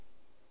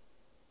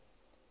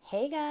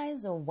Hey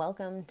guys,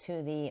 welcome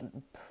to the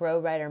Pro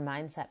Writer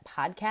Mindset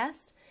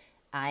Podcast.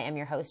 I am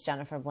your host,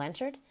 Jennifer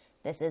Blanchard.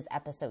 This is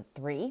episode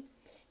 3.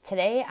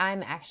 Today,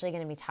 I'm actually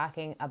going to be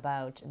talking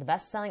about the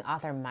Bestselling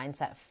Author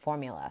Mindset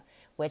Formula,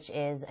 which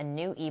is a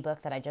new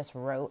ebook that I just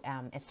wrote.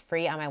 It's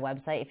free on my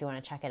website. If you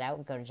want to check it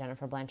out, go to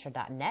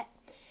jenniferblanchard.net.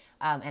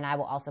 And I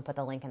will also put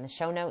the link in the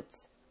show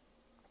notes.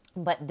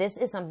 But this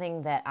is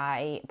something that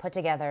I put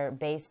together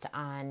based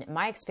on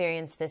my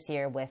experience this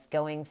year with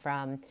going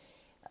from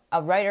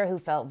a writer who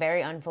felt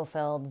very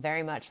unfulfilled,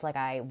 very much like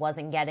I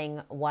wasn't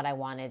getting what I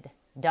wanted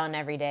done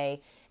every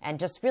day, and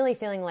just really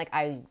feeling like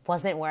I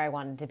wasn't where I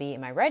wanted to be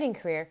in my writing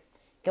career,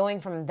 going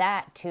from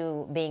that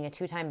to being a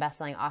 2-time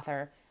best-selling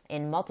author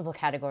in multiple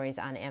categories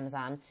on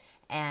Amazon,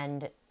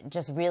 and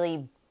just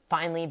really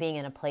finally being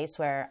in a place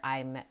where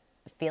I'm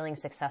feeling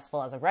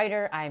successful as a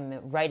writer.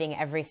 I'm writing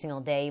every single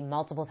day,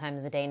 multiple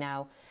times a day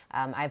now.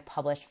 I've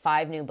published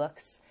 5 new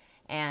books,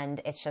 and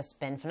it's just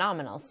been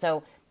phenomenal.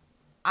 So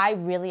I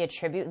really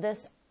attribute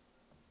this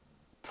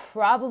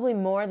probably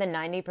more than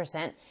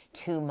 90%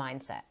 to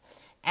mindset.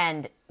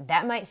 And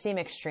that might seem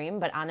extreme,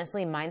 but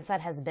honestly, mindset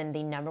has been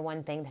the number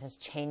one thing that has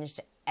changed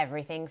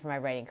everything for my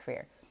writing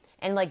career.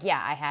 And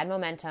I had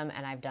momentum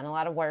and I've done a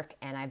lot of work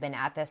and I've been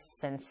at this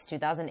since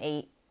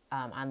 2008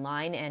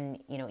 online and,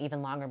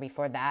 even longer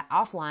before that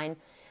offline,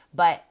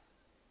 but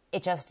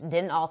it just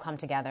didn't all come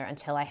together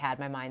until I had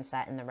my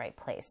mindset in the right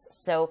place.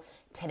 So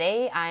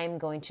today I'm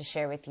going to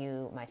share with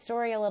you my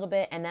story a little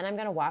bit, and then I'm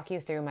going to walk you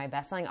through my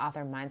Bestselling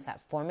Author Mindset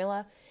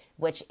Formula,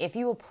 which if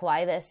you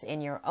apply this in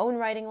your own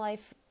writing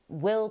life,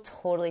 will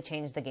totally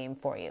change the game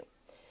for you.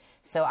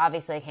 So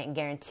obviously I can't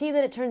guarantee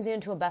that it turns you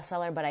into a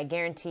bestseller, but I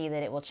guarantee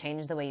that it will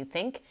change the way you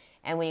think.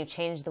 And when you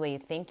change the way you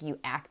think, you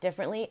act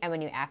differently. And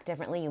when you act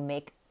differently, you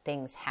make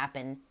things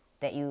happen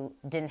that you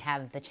didn't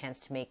have the chance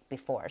to make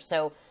before.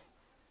 So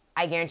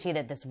I guarantee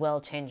that this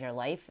will change your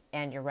life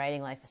and your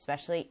writing life,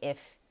 especially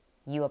if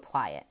you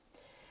apply it.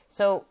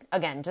 So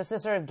again, just to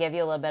sort of give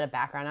you a little bit of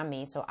background on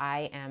me. So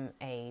I am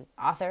an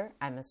author,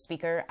 I'm a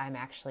speaker, I'm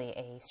actually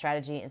a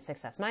strategy and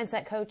success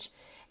mindset coach.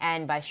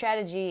 And by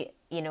strategy,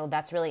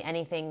 that's really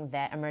anything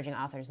that emerging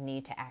authors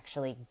need to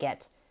actually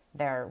get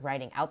their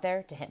writing out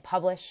there, to hit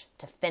publish,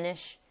 to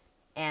finish,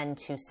 and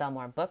to sell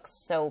more books.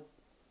 So,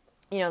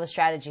 the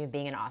strategy of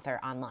being an author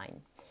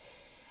online.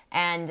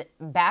 And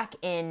back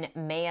in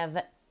May of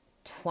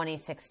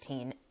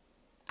 2016,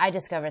 I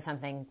discovered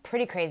something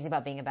pretty crazy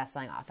about being a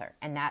best-selling author,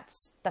 and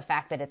that's the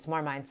fact that it's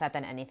more mindset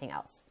than anything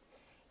else.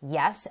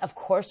 Yes, of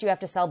course you have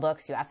to sell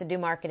books, you have to do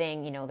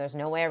marketing, there's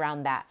no way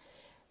around that.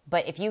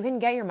 But if you can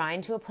get your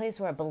mind to a place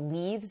where it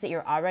believes that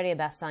you're already a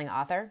best-selling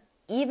author,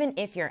 even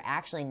if you're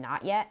actually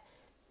not yet,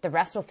 the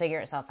rest will figure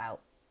itself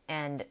out.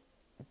 And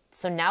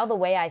so now the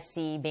way I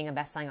see being a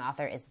best-selling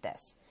author is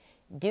this.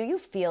 Do you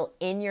feel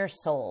in your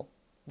soul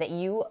that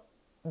you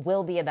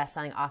will be a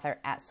best-selling author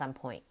at some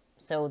point?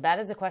 So that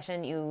is a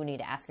question you need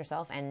to ask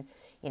yourself, and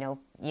you don't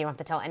have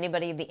to tell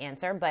anybody the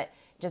answer, but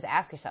just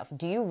ask yourself,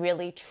 do you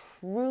really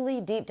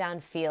truly deep down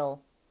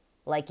feel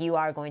like you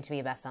are going to be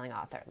a best-selling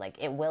author? Like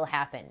it will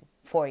happen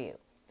for you?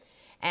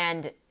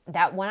 And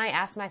that when I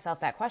asked myself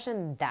that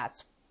question,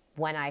 that's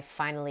when I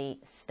finally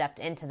stepped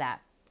into that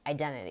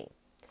identity.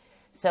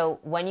 So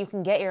when you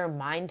can get your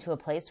mind to a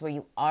place where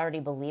you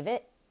already believe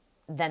it,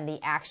 then the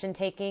action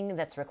taking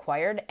that's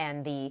required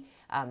and the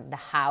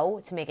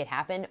how to make it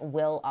happen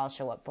will all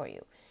show up for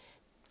you.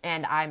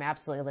 And I'm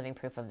absolutely living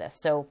proof of this.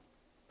 So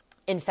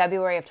in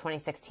February of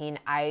 2016,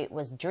 I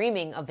was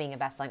dreaming of being a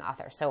best-selling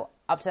author. So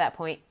up to that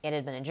point, it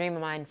had been a dream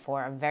of mine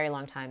for a very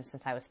long time,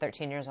 since I was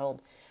 13 years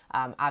old.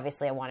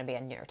 Obviously, I want to be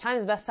a New York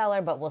Times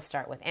bestseller, but we'll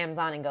start with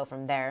Amazon and go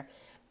from there.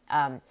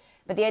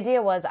 But the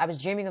idea was I was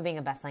dreaming of being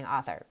a best-selling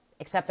author,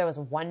 except there was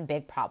one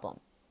big problem.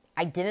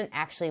 I didn't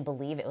actually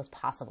believe it was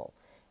possible.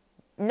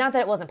 Not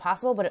that it wasn't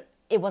possible, but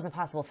it wasn't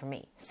possible for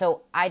me.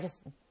 So I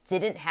just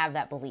didn't have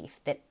that belief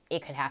that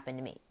it could happen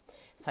to me.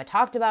 So I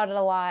talked about it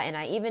a lot, and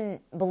I even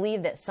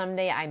believed that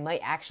someday I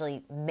might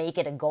actually make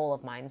it a goal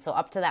of mine. So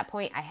up to that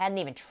point, I hadn't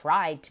even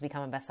tried to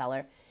become a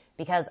bestseller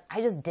because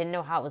I just didn't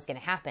know how it was going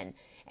to happen.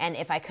 And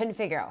if I couldn't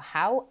figure out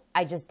how,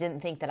 I just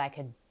didn't think that I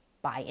could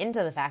buy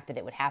into the fact that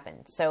it would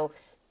happen. So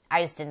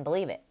I just didn't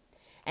believe it.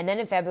 And then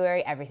in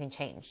February, everything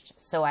changed.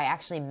 So I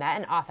actually met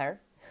an author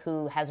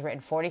who has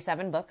written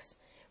 47 books,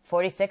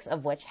 46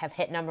 of which have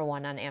hit number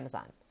 1 on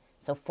Amazon.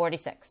 So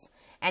 46.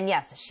 And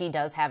yes, she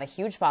does have a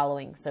huge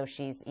following. So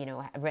she's,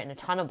 written a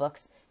ton of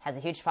books, has a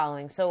huge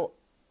following. So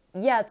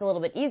yeah, it's a little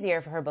bit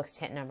easier for her books to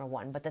hit number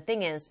 1. But the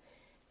thing is,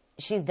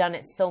 she's done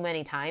it so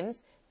many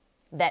times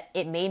that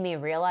it made me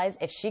realize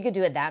if she could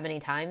do it that many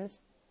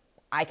times,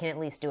 I can at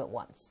least do it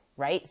once,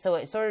 right? So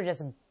it sort of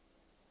just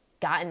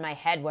got in my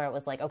head where it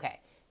was like, okay,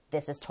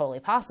 this is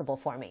totally possible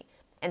for me.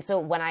 And so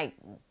when I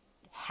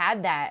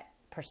had that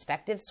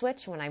perspective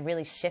switch, when I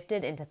really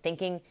shifted into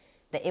thinking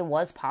that it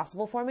was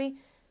possible for me,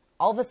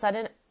 all of a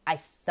sudden I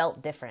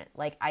felt different.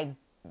 Like I,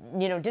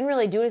 didn't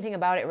really do anything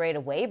about it right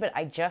away, but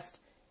I just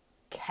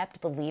kept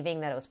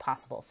believing that it was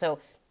possible. So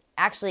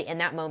actually in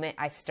that moment,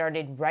 I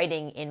started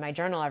writing in my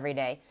journal every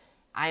day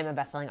I am a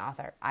best-selling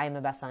author. I am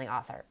a best-selling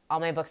author. All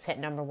my books hit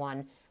number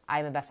one. I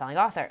am a best-selling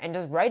author. And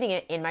just writing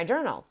it in my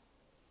journal.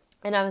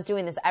 And I was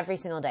doing this every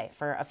single day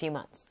for a few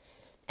months.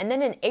 And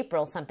then in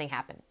April, something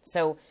happened.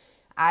 So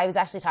I was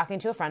actually talking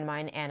to a friend of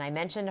mine, and I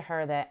mentioned to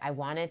her that I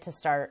wanted to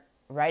start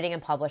writing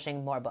and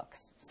publishing more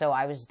books. So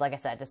I was, like I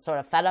said, just sort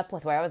of fed up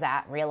with where I was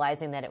at,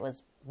 realizing that it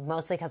was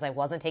mostly because I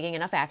wasn't taking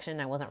enough action.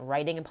 I wasn't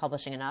writing and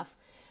publishing enough.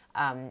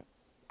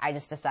 I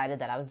just decided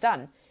that I was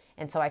done.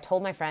 And so I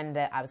told my friend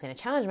that I was going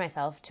to challenge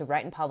myself to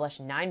write and publish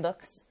 9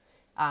 books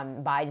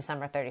by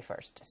December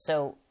 31st.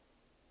 So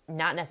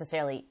not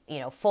necessarily,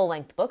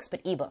 full-length books,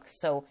 but ebooks.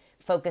 So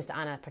focused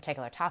on a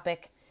particular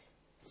topic,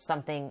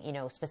 something,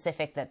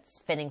 specific that's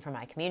fitting for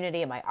my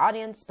community and my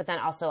audience, but then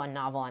also a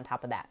novel on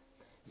top of that.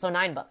 So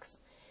 9 books.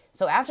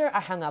 So after I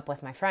hung up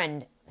with my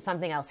friend,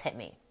 something else hit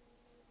me.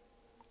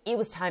 It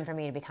was time for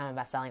me to become a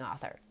best-selling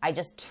author. I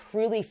just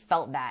truly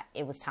felt that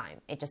it was time.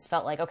 It just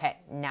felt like, okay,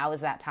 now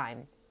is that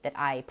time that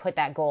I put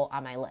that goal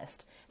on my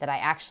list, that I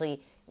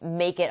actually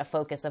make it a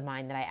focus of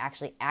mine, that I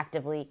actually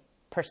actively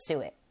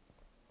pursue it.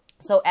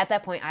 So at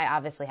that point, I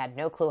obviously had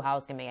no clue how I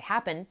was going to make it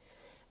happen,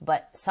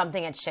 but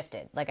something had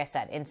shifted. Like I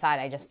said, inside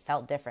I just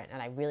felt different,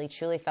 and I really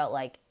truly felt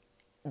like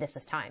this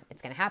is time.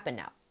 It's going to happen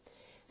now.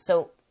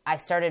 So I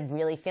started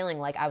really feeling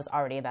like I was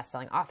already a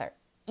best-selling author,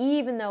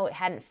 even though it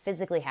hadn't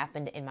physically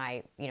happened in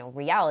my,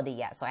 reality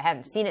yet. So I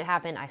hadn't seen it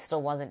happen. I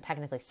still wasn't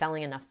technically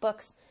selling enough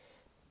books,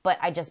 but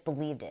I just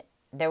believed it.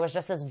 There was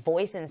just this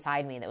voice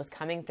inside me that was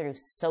coming through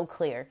so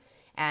clear,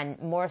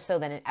 and more so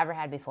than it ever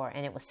had before.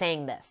 And it was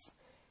saying this: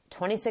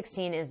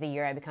 2016 is the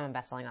year I become a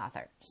best-selling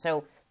author.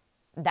 So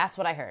that's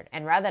what I heard.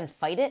 And rather than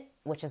fight it,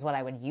 which is what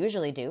I would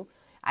usually do,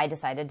 I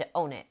decided to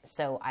own it.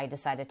 So I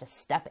decided to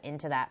step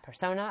into that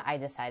persona. I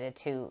decided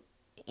to,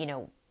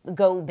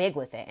 go big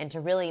with it and to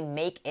really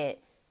make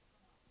it,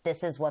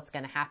 this is what's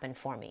going to happen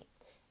for me.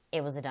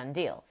 It was a done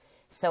deal.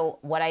 So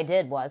what I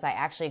did was I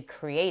actually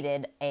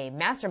created a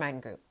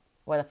mastermind group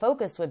where the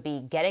focus would be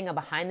getting a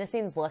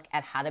behind-the-scenes look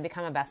at how to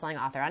become a best-selling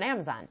author on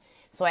Amazon.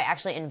 So I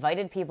actually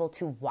invited people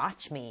to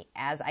watch me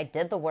as I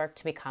did the work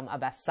to become a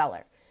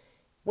bestseller,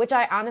 which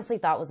I honestly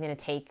thought was going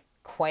to take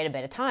quite a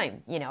bit of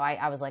time.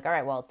 I was like, all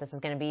right, well, this is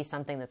going to be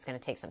something that's going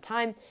to take some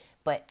time,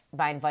 but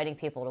by inviting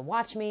people to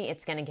watch me,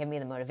 it's going to give me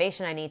the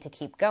motivation I need to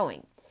keep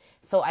going.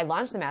 So I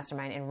launched the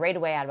mastermind, and right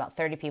away I had about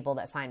 30 people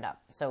that signed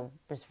up. So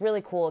it was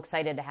really cool,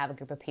 excited to have a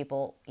group of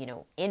people,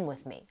 in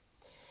with me.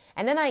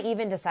 And then I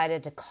even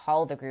decided to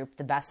call the group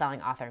the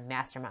Bestselling Author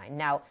Mastermind.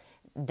 Now,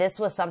 this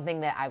was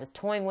something that I was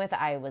toying with.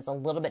 I was a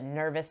little bit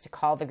nervous to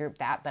call the group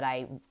that, but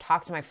I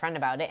talked to my friend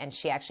about it, and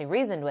she actually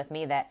reasoned with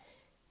me that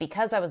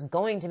because I was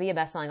going to be a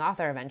best-selling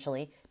author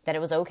eventually, that it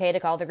was okay to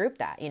call the group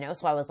that,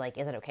 So I was like,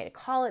 is it okay to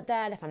call it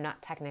that if I'm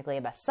not technically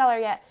a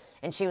bestseller yet?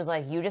 And she was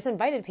like, you just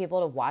invited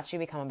people to watch you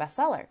become a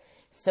bestseller,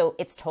 so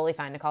it's totally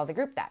fine to call the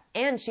group that.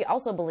 And she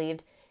also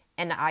believed,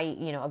 and I,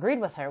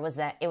 agreed with her, was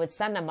that it would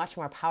send a much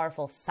more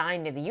powerful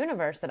sign to the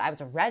universe that I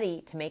was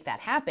ready to make that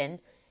happen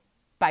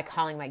by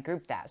calling my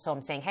group that. So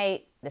I'm saying,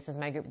 hey, this is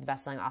my group, the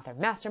Bestselling Author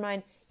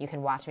Mastermind. You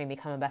can watch me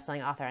become a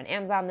best-selling author on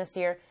Amazon this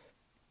year.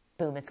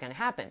 Boom, it's going to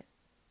happen.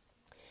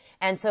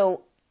 And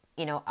so,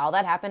 all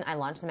that happened. I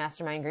launched the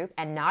mastermind group,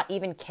 and not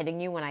even kidding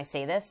you when I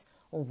say this,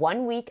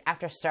 1 week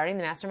after starting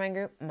the mastermind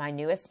group, my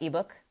newest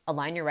ebook,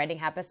 Align Your Writing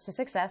Habits to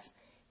Success,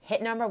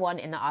 hit number 1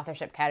 in the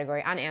authorship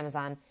category on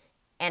Amazon,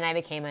 and I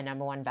became a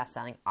number 1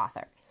 best-selling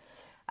author.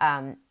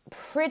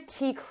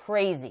 Pretty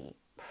crazy,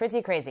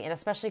 and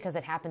especially because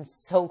it happened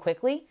so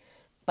quickly.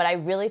 But I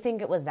really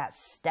think it was that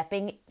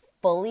stepping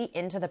fully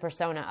into the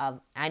persona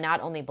of, I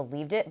not only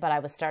believed it, but I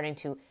was starting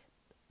to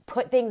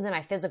put things in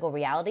my physical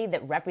reality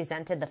that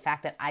represented the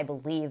fact that I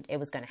believed it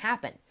was going to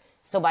happen.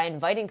 So by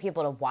inviting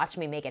people to watch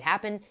me make it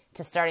happen,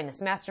 to starting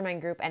this mastermind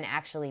group and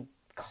actually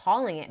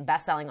calling it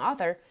Bestselling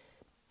Author,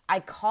 I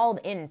called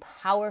in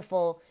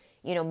powerful,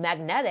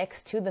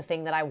 magnetics to the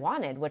thing that I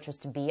wanted, which was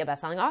to be a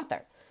best-selling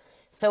author.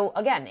 So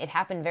again, it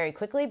happened very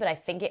quickly, but I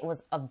think it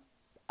was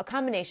a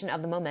combination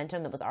of the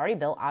momentum that was already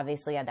built.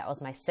 Obviously, that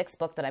was my 6th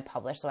book that I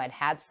published, so I'd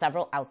had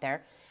several out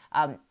there.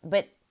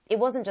 But it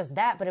wasn't just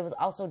that, but it was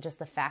also just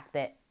the fact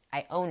that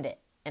I owned it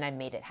and I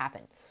made it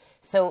happen.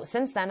 So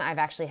since then, I've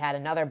actually had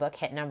another book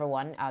hit number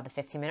 1, The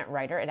 15-Minute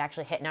Writer. It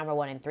actually hit number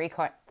 1 in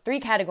three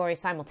categories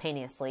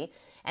simultaneously.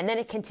 And then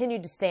it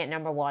continued to stay at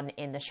number 1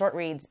 in the short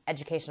reads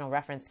educational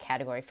reference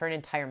category for an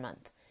entire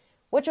month,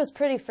 which was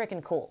pretty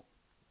freaking cool.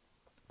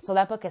 So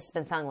that book has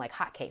been selling like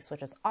hotcakes,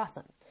 which is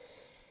awesome.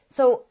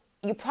 So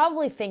you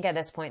probably think at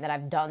this point that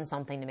I've done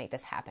something to make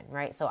this happen,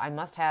 right? So I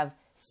must have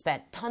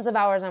spent tons of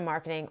hours on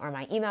marketing, or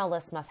my email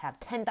list must have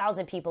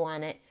 10,000 people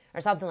on it,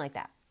 or something like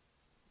that.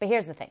 But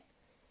here's the thing.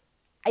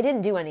 I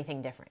didn't do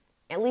anything different,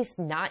 at least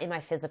not in my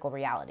physical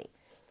reality.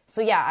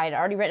 So yeah, I had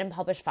already written and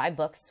published 5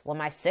 books. When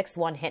my 6th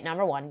one hit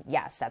number 1,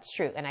 yes, that's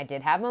true. And I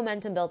did have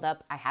momentum built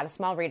up. I had a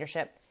small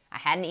readership. I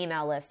had an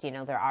email list.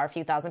 There are a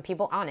few thousand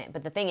people on it.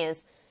 But the thing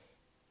is,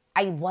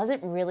 I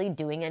wasn't really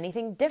doing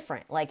anything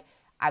different. Like,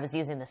 I was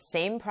using the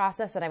same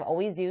process that I've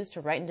always used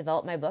to write and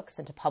develop my books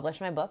and to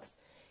publish my books.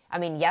 I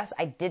mean, yes,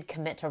 I did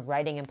commit to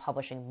writing and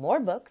publishing more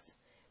books,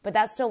 but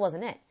that still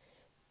wasn't it.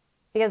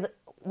 Because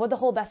what the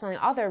whole best-selling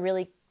author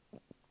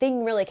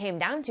thing really came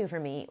down to for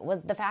me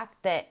was the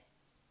fact that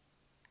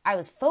I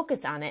was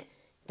focused on it,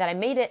 that I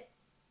made it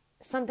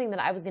something that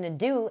I was going to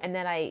do, and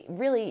that I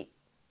really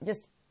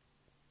just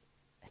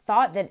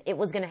thought that it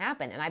was going to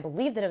happen, and I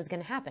believed that it was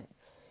going to happen.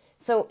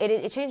 So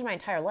it changed my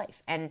entire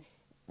life. And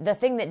the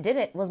thing that did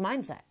it was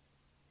mindset.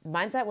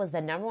 Mindset was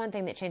the number one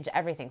thing that changed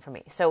everything for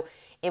me. So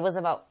it was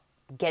about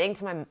getting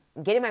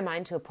my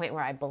mind to a point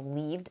where I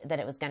believed that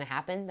it was going to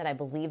happen, that I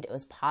believed it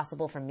was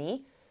possible for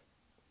me.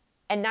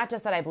 And not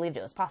just that I believed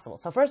it was possible.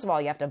 So first of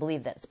all, you have to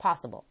believe that it's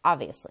possible,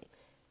 obviously.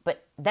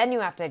 But then you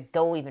have to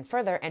go even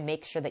further and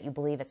make sure that you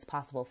believe it's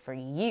possible for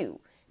you,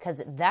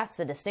 because that's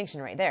the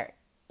distinction right there.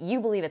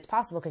 You believe it's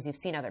possible because you've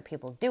seen other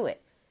people do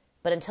it.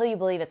 But until you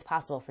believe it's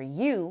possible for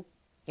you,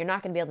 you're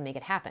not going to be able to make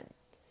it happen.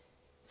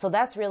 So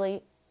that's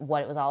really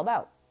what it was all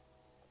about.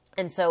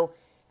 And so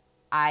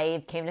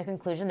I came to the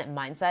conclusion that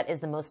mindset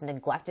is the most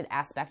neglected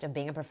aspect of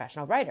being a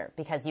professional writer,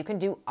 because you can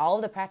do all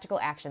of the practical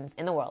actions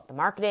in the world, the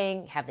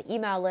marketing, have the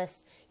email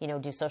list,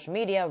 do social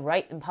media,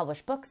 write and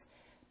publish books,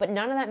 but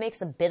none of that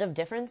makes a bit of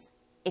difference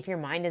if your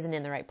mind isn't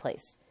in the right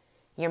place.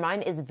 Your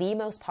mind is the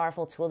most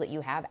powerful tool that you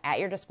have at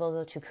your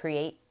disposal to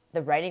create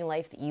the writing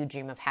life that you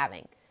dream of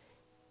having.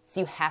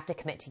 So you have to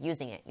commit to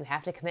using it. You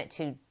have to commit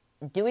to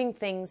doing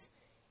things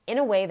in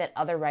a way that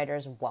other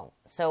writers won't.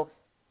 So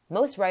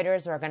most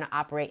writers are going to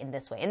operate in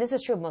this way. And this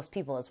is true of most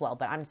people as well,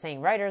 but I'm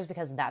saying writers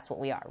because that's what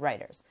we are,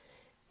 writers.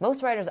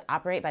 Most writers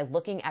operate by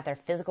looking at their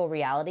physical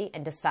reality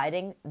and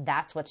deciding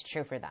that's what's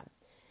true for them.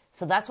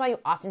 So that's why you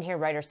often hear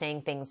writers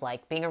saying things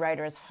like being a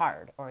writer is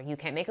hard, or you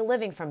can't make a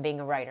living from being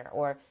a writer,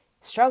 or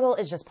struggle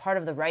is just part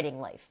of the writing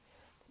life.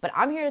 But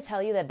I'm here to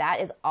tell you that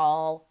that is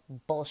all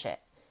bullshit.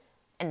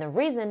 And the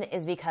reason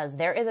is because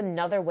there is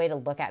another way to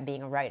look at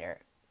being a writer,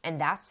 and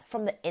that's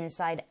from the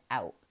inside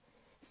out.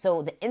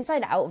 So the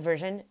inside out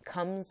version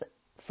comes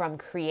from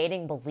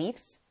creating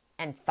beliefs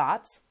and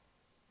thoughts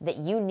that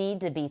you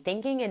need to be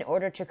thinking in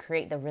order to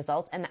create the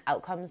results and the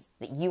outcomes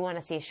that you want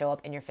to see show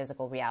up in your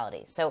physical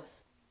reality. So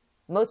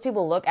most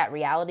people look at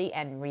reality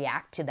and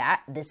react to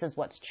that. This is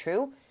what's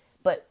true.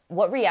 But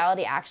what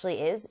reality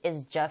actually is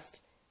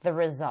just the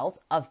result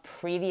of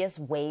previous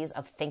ways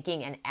of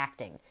thinking and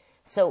acting.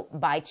 So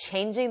by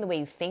changing the way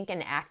you think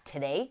and act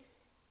today,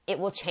 it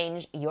will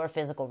change your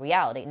physical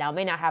reality. Now, it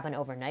may not happen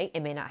overnight.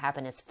 It may not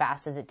happen as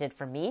fast as it did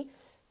for me,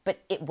 but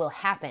it will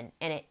happen,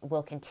 and it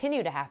will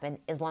continue to happen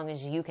as long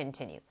as you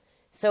continue.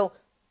 So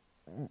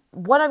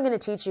what I'm going to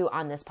teach you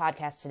on this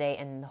podcast today,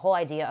 and the whole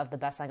idea of the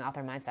Bestselling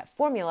Author Mindset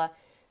Formula,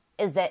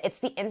 is that it's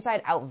the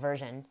inside out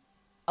version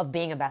of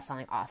being a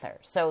best-selling author.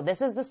 So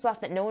this is the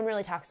stuff that no one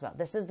really talks about.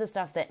 This is the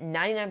stuff that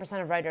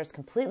 99% of writers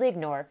completely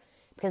ignore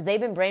because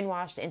they've been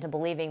brainwashed into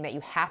believing that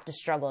you have to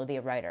struggle to be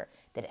a writer,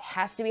 that it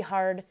has to be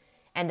hard,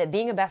 and that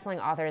being a best-selling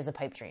author is a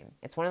pipe dream.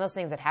 It's one of those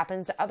things that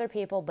happens to other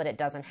people, but it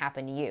doesn't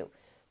happen to you.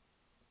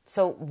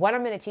 So what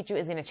I'm going to teach you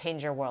is going to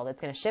change your world.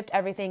 It's going to shift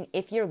everything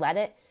if you let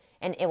it,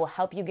 and it will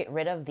help you get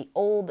rid of the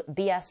old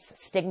BS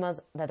stigmas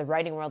that the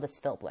writing world is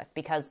filled with,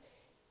 because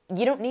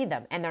you don't need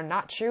them, and they're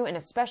not true, and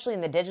especially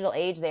in the digital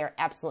age, they are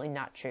absolutely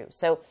not true.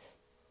 So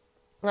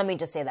let me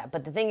just say that.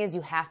 But the thing is,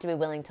 you have to be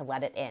willing to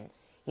let it in.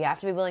 You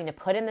have to be willing to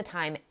put in the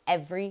time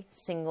every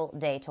single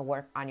day to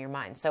work on your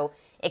mind. So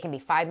it can be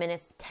 5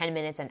 minutes, 10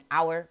 minutes, an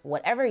hour,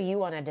 whatever you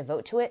want to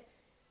devote to it,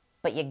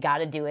 but you got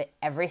to do it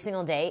every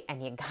single day,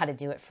 and you got to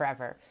do it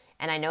forever.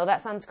 And I know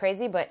that sounds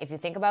crazy, but if you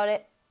think about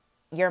it,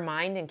 your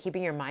mind and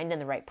keeping your mind in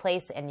the right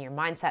place and your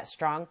mindset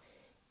strong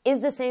is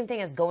the same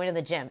thing as going to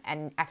the gym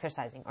and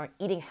exercising or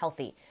eating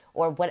healthy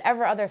or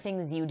whatever other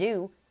things you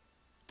do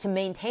to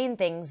maintain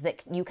things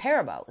that you care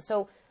about.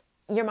 So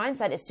your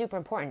mindset is super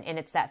important, and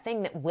it's that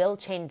thing that will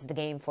change the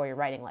game for your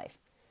writing life.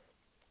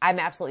 I'm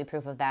absolutely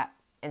proof of that.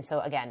 And so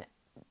again,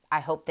 I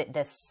hope that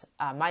this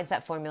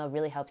mindset formula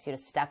really helps you to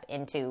step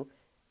into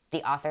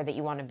the author that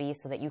you want to be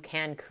so that you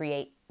can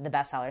create the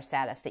bestseller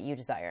status that you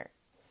desire.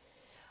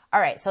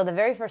 All right, so the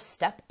very first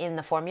step in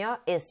the formula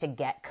is to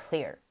get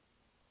clear.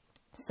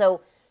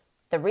 So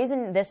the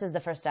reason this is the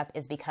first step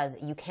is because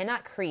you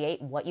cannot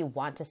create what you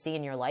want to see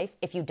in your life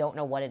if you don't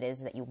know what it is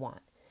that you want.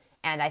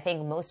 And I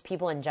think most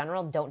people in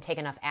general don't take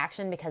enough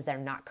action because they're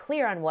not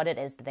clear on what it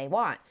is that they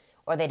want,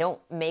 or they don't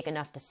make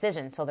enough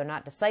decisions. So they're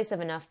not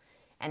decisive enough,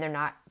 and they're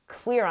not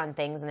clear on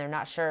things, and they're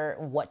not sure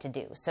what to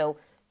do. So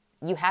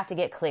you have to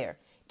get clear.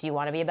 Do you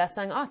want to be a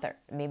best-selling author?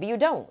 Maybe you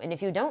don't. And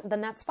if you don't,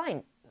 then that's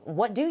fine.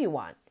 What do you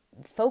want?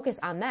 Focus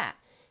on that.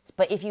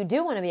 But if you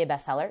do want to be a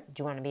bestseller,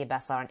 do you want to be a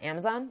bestseller on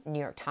Amazon, New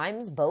York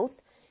Times,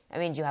 both? I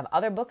mean, do you have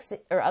other books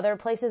or other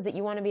places that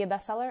you want to be a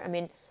bestseller? I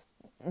mean,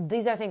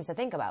 these are things to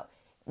think about.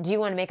 Do you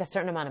want to make a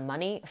certain amount of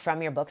money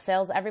from your book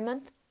sales every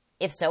month?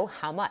 If so,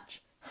 how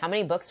much? How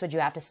many books would you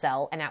have to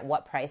sell, and at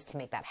what price to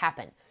make that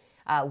happen?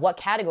 What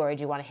category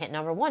do you want to hit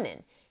number one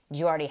in? Do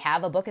you already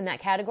have a book in that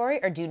category,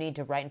 or do you need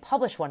to write and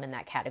publish one in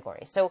that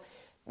category? So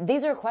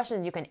these are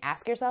questions you can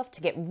ask yourself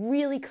to get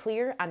really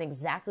clear on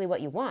exactly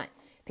what you want,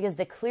 because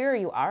the clearer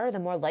you are, the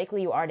more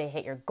likely you are to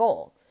hit your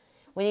goal.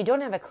 when you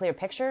don't have a clear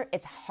picture,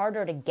 it's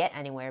harder to get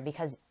anywhere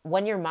because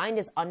when your mind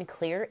is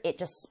unclear, it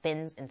just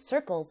spins in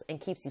circles and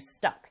keeps you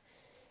stuck.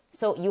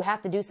 So you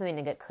have to do something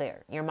to get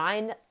clear. Your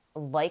mind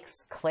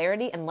likes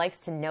clarity and likes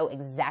to know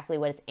exactly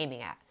what it's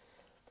aiming at.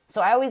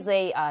 So I always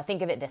say,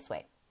 think of it this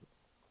way.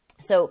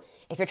 So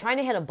if you're trying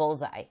to hit a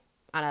bullseye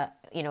on a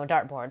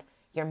dartboard,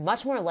 you're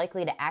much more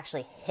likely to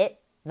actually hit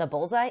the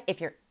bullseye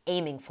if you're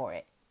aiming for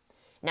it.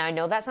 Now, I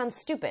know that sounds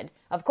stupid.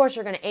 Of course,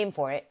 you're going to aim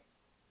for it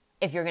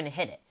if you're going to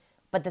hit it.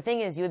 But the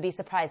thing is, you would be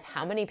surprised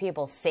how many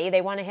people say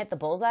they want to hit the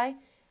bullseye,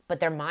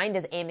 but their mind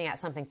is aiming at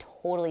something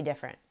totally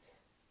different.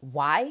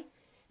 Why?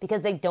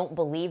 Because they don't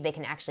believe they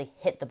can actually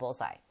hit the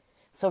bullseye.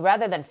 So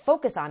rather than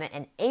focus on it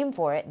and aim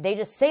for it, they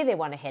just say they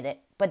want to hit it,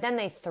 but then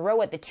they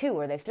throw at the 2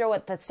 or they throw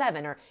at the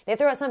 7 or they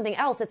throw at something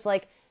else. It's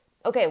like,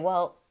 okay,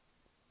 well,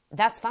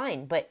 that's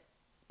fine, but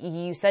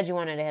you said you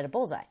wanted to hit a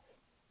bullseye.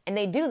 And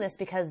they do this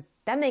because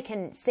then they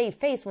can save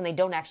face when they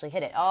don't actually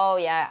hit it. Oh,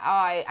 yeah,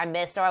 I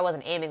missed, or I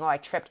wasn't aiming, or I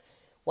tripped,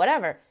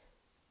 whatever.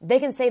 They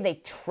can say they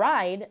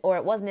tried, or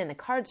it wasn't in the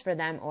cards for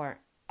them, or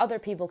other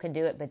people can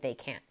do it, but they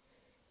can't.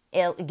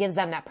 It gives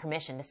them that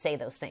permission to say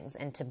those things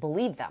and to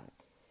believe them.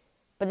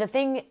 But the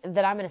thing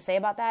that I'm going to say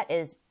about that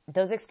is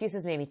those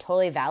excuses may be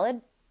totally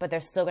valid, but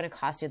they're still going to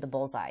cost you the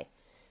bullseye.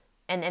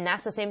 And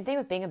that's the same thing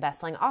with being a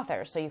best-selling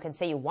author. So you can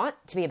say you want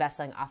to be a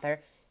best-selling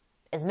author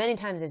as many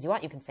times as you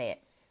want, you can say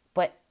it.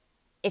 But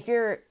if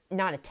you're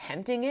not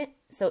attempting it,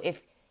 so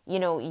if,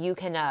 you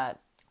can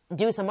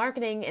do some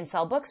marketing and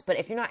sell books, but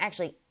if you're not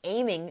actually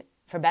aiming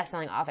for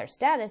best-selling author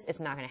status, it's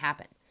not going to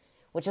happen.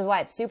 Which is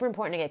why it's super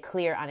important to get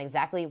clear on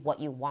exactly what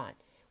you want.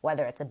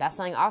 Whether it's a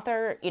best-selling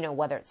author,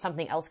 whether it's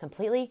something else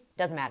completely,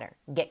 doesn't matter.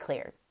 Get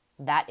clear.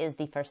 That is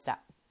the first step.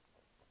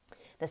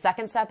 The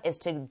second step is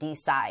to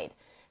decide.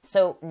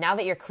 So now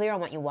that you're clear on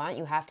what you want,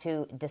 you have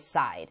to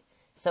decide.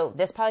 So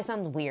this probably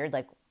sounds weird,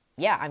 like,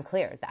 yeah, I'm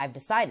clear. I've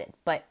decided.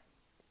 But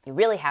you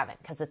really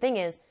haven't. Because the thing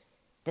is,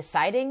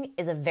 deciding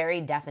is a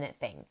very definite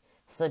thing.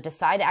 So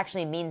decide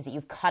actually means that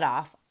you've cut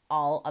off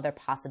all other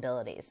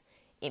possibilities.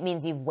 It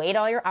means you've weighed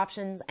all your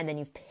options and then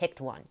you've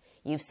picked one.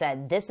 You've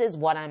said, this is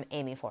what I'm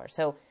aiming for.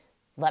 So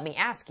let me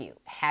ask you,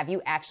 have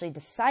you actually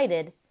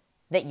decided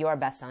that you're a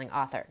best-selling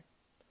author?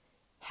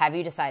 Have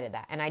you decided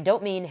that? And I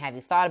don't mean, have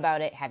you thought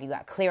about it? Have you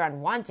got clear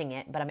on wanting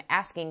it? But I'm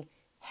asking,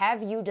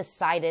 have you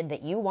decided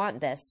that you want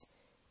this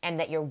and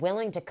that you're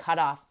willing to cut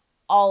off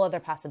all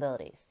other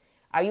possibilities?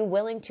 Are you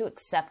willing to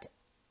accept,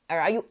 or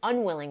are you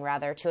unwilling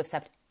rather, to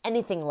accept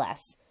anything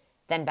less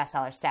than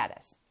bestseller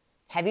status?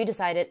 Have you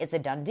decided it's a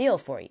done deal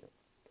for you?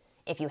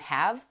 If you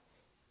have,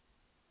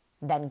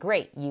 then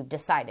great, you've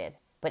decided.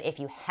 But if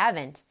you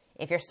haven't,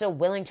 if you're still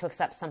willing to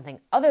accept something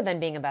other than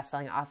being a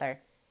best-selling author,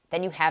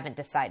 then you haven't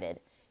decided.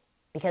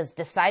 Because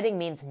deciding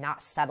means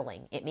not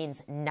settling. It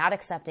means not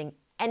accepting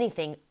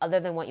anything other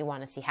than what you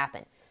want to see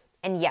happen.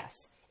 And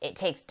yes, it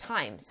takes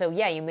time. So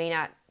yeah, you may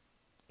not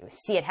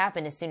see it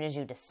happen as soon as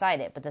you decide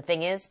it. But the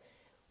thing is,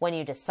 when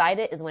you decide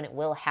it is when it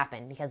will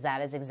happen, because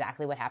that is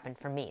exactly what happened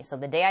for me. So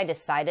the day I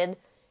decided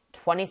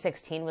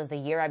 2016 was the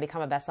year I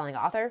become a best-selling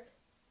author,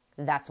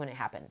 that's when it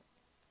happened.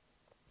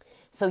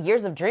 So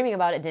years of dreaming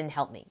about it didn't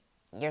help me.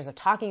 Years of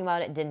talking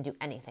about it didn't do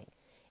anything.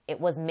 It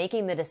was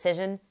making the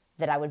decision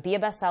that I would be a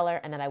bestseller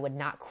and that I would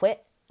not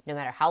quit no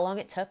matter how long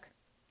it took.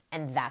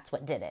 And that's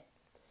what did it.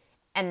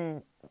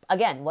 And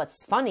again,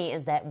 what's funny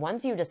is that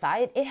once you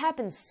decide, it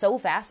happens so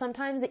fast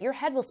sometimes that your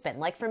head will spin.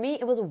 Like for me,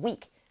 it was a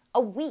week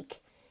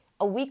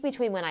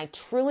between when I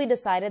truly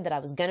decided that I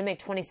was going to make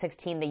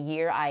 2016 the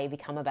year I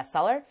become a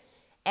bestseller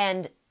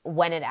and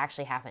when it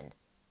actually happened.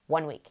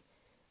 1 week.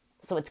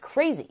 So it's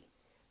crazy.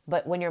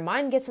 But when your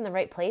mind gets in the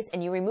right place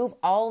and you remove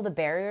all the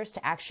barriers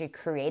to actually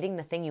creating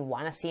the thing you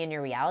want to see in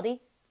your reality,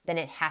 then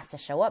it has to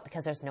show up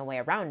because there's no way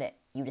around it.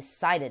 You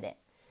decided it.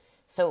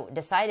 So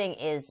deciding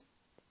is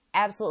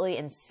absolutely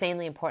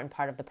insanely important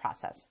part of the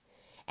process.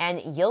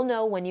 And you'll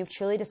know when you've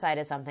truly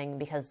decided something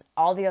because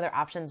all the other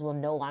options will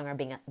no longer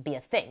be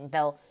a thing.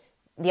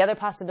 The other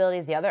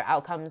possibilities, the other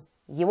outcomes,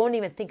 you won't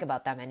even think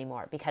about them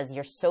anymore because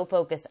you're so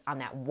focused on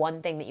that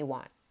one thing that you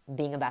want,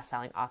 being a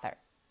best-selling author.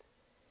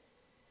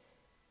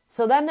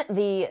 So then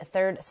the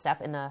third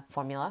step in the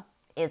formula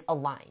is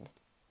aligned.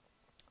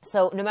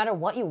 So no matter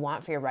what you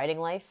want for your writing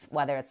life,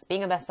 whether it's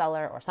being a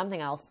bestseller or something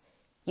else,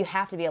 you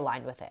have to be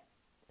aligned with it.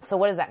 So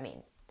what does that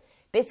mean?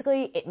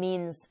 Basically, it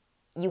means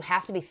you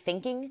have to be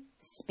thinking,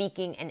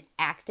 speaking, and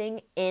acting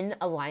in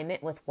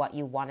alignment with what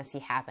you want to see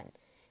happen.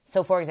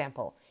 So for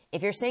example,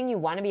 if you're saying you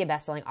want to be a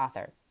best-selling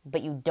author,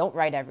 but you don't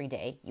write every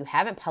day, you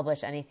haven't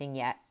published anything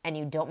yet, and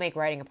you don't make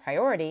writing a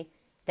priority,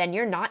 then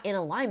you're not in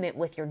alignment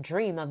with your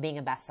dream of being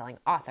a best-selling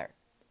author.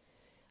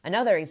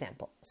 Another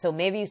example. So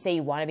maybe you say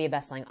you want to be a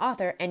best-selling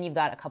author and you've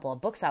got a couple of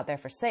books out there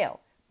for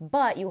sale,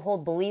 but you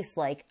hold beliefs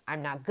like,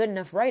 I'm not good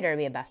enough writer to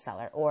be a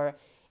bestseller, or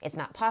it's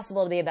not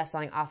possible to be a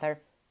best-selling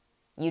author.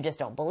 You just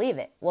don't believe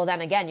it. Well,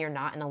 then again, you're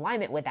not in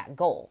alignment with that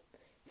goal.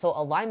 So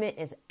alignment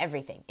is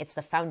everything. It's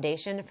the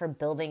foundation for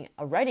building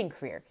a writing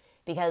career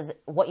because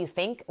what you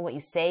think, what you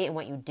say, and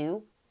what you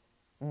do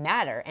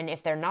matter. And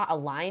if they're not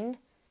aligned,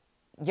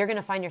 you're going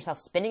to find yourself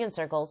spinning in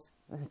circles,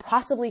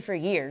 possibly for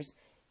years,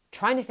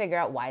 trying to figure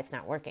out why it's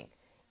not working.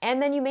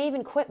 And then you may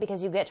even quit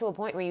because you get to a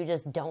point where you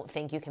just don't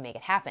think you can make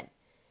it happen.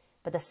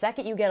 But the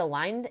second you get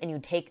aligned and you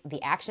take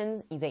the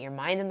actions, you get your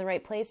mind in the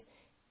right place,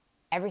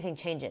 everything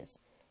changes.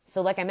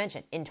 So like I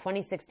mentioned, in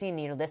 2016,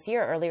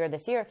 earlier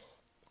this year,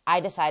 I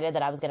decided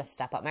that I was going to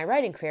step up my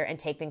writing career and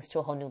take things to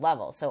a whole new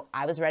level. So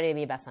I was ready to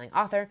be a best-selling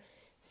author.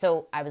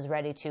 So I was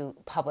ready to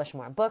publish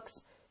more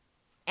books.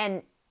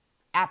 And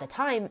at the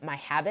time, my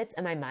habits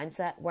and my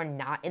mindset were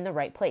not in the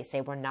right place.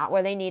 They were not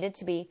where they needed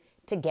to be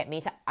to get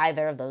me to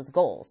either of those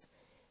goals.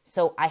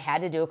 So I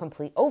had to do a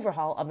complete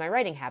overhaul of my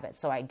writing habits.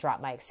 So I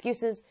dropped my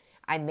excuses.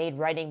 I made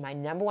writing my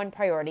number one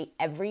priority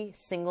every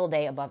single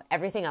day above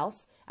everything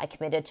else. I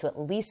committed to at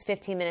least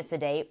 15 minutes a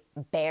day,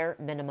 bare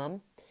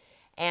minimum.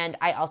 And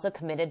I also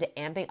committed to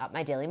amping up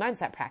my daily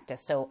mindset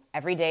practice. So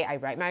every day I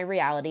write my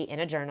reality in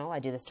a journal. I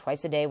do this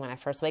twice a day when I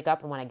first wake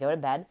up and when I go to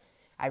bed.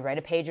 I write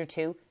a page or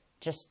two,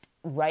 just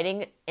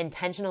writing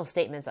intentional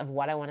statements of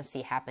what I want to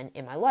see happen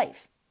in my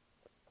life.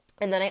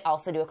 And then I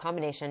also do a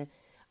combination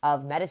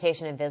of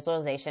meditation and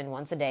visualization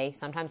once a day,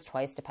 sometimes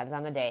twice, depends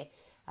on the day.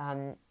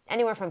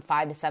 Anywhere from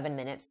 5 to 7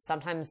 minutes,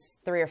 sometimes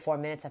 3 or 4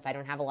 minutes if I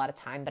don't have a lot of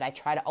time, but I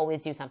try to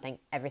always do something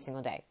every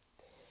single day.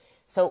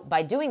 So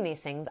by doing these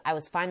things, I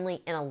was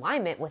finally in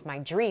alignment with my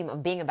dream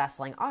of being a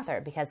best-selling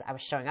author because I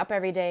was showing up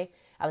every day,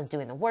 I was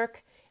doing the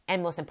work,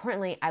 and most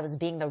importantly, I was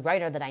being the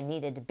writer that I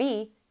needed to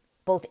be,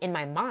 both in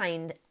my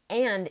mind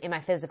and in my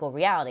physical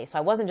reality. So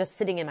I wasn't just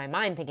sitting in my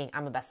mind thinking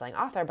I'm a best-selling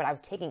author, but I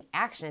was taking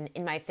action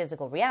in my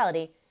physical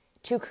reality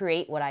to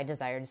create what I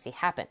desire to see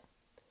happen.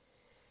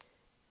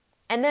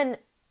 And then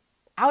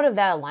out of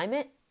that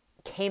alignment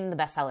came the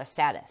bestseller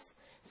status.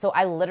 So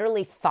I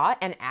literally thought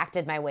and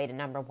acted my way to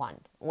number one,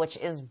 which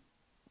is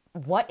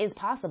what is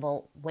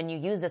possible when you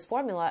use this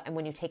formula and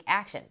when you take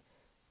action.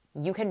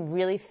 You can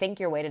really think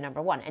your way to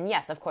number one. And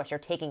yes, of course, you're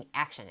taking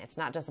action. It's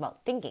not just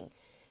about thinking,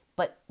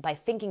 but by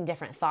thinking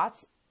different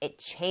thoughts, it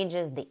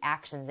changes the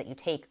actions that you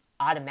take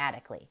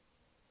automatically.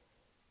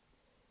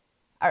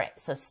 All right,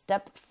 so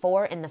step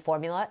 4 in the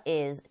formula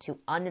is to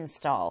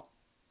uninstall.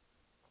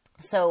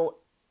 So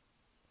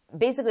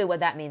basically what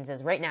that means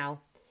is right now,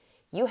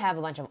 you have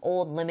a bunch of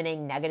old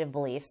limiting negative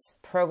beliefs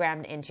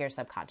programmed into your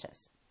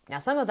subconscious. Now,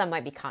 some of them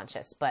might be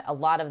conscious, but a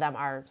lot of them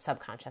are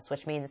subconscious,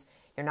 which means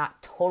you're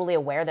not totally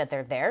aware that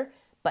they're there,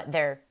 but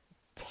they're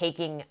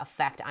taking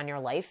effect on your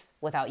life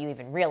without you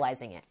even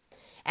realizing it.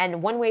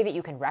 And one way that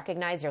you can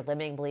recognize your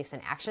limiting beliefs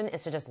in action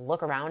is to just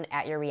look around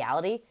at your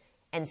reality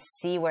and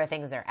see where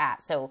things are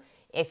at. So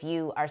if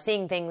you are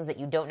seeing things that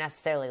you don't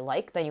necessarily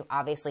like, then you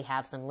obviously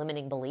have some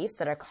limiting beliefs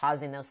that are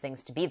causing those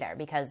things to be there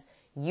because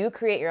you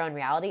create your own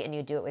reality and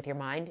you do it with your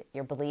mind,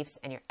 your beliefs,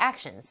 and your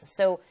actions.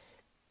 So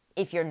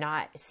if you're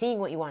not seeing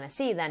what you want to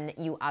see, then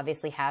you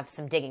obviously have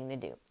some digging to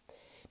do.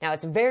 Now,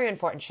 it's very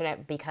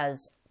unfortunate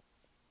because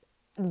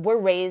we're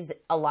raised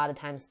a lot of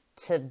times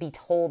to be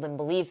told and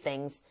believe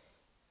things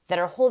that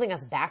are holding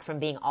us back from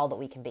being all that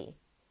we can be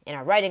in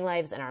our writing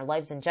lives and our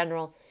lives in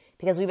general,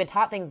 because we've been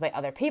taught things by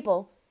other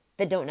people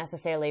that don't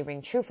necessarily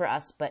ring true for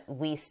us, but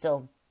we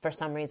still, for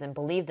some reason,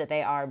 believe that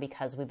they are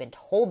because we've been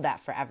told that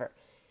forever.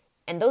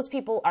 And those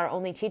people are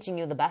only teaching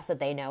you the best that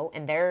they know,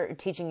 and they're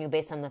teaching you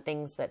based on the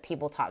things that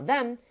people taught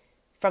them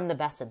from the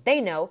best that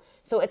they know.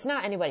 So it's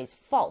not anybody's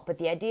fault, but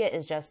the idea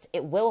is just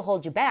it will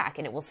hold you back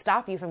and it will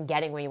stop you from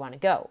getting where you want to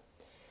go.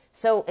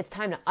 So it's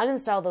time to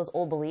uninstall those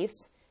old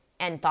beliefs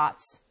and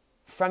thoughts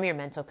from your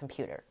mental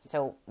computer.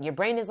 So your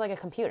brain is like a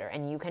computer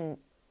and you can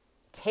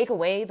take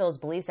away those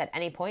beliefs at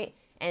any point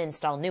and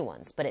install new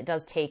ones, but it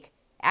does take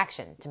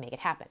action to make it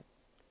happen.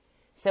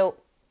 So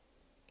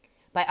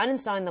by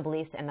uninstalling the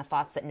beliefs and the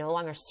thoughts that no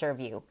longer serve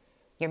you,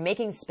 you're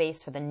making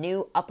space for the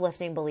new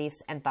uplifting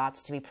beliefs and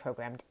thoughts to be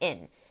programmed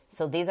in.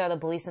 So these are the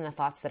beliefs and the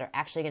thoughts that are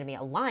actually going to be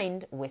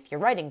aligned with your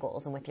writing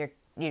goals and with your,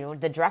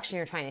 the direction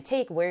you're trying to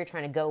take, where you're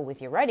trying to go with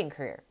your writing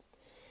career.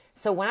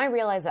 So when I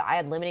realized that I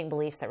had limiting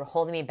beliefs that were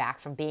holding me back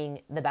from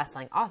being the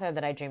best-selling author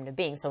that I dreamed of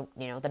being, so,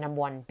 the number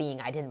one being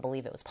I didn't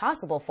believe it was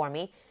possible for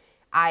me,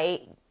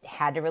 I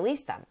had to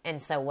release them.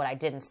 And so what I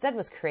did instead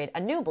was create a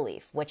new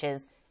belief, which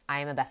is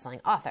I am a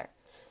best-selling author.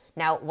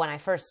 Now, when I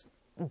first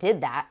did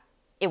that,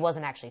 it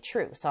wasn't actually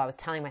true. So I was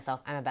telling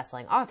myself I'm a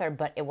best-selling author,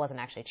 but it wasn't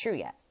actually true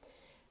yet.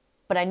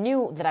 But I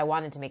knew that I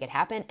wanted to make it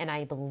happen, and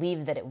I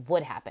believed that it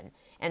would happen.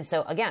 And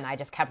so, again, I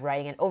just kept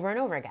writing it over and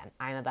over again.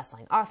 I am a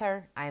best-selling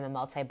author. I am a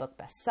multi-book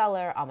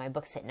bestseller. All my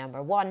books hit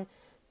number one.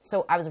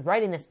 So I was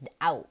writing this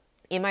out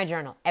in my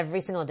journal every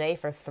single day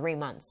for 3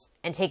 months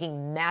and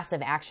taking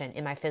massive action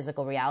in my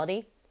physical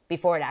reality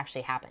before it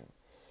actually happened.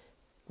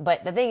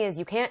 But the thing is,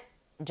 you can't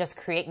just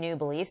create new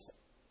beliefs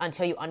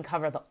until you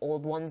uncover the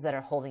old ones that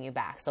are holding you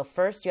back. So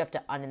first, you have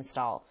to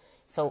uninstall.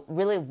 So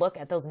really look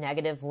at those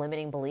negative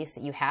limiting beliefs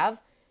that you have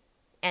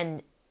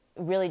and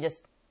really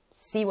just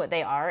see what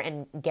they are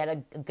and get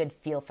a good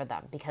feel for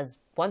them. Because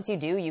once you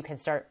do, you can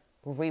start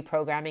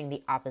reprogramming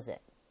the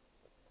opposite.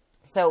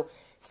 So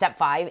step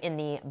 5 in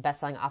the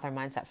Bestselling Author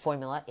Mindset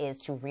Formula is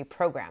to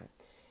reprogram.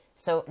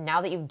 So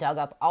now that you've dug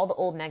up all the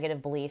old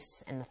negative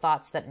beliefs and the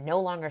thoughts that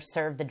no longer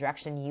serve the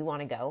direction you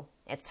want to go,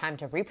 it's time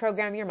to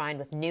reprogram your mind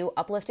with new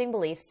uplifting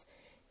beliefs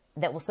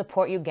that will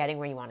support you getting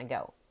where you want to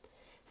go.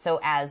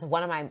 So as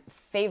one of my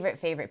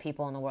favorite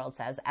people in the world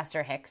says,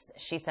 Esther Hicks,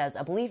 she says,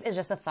 a belief is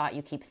just a thought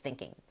you keep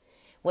thinking,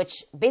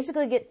 which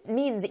basically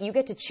means that you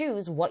get to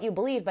choose what you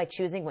believe by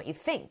choosing what you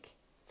think.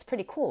 It's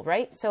pretty cool,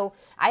 right? So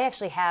I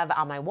actually have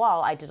on my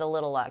wall, I did a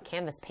little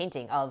canvas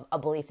painting of a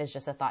belief is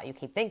just a thought you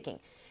keep thinking,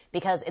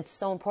 because it's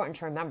so important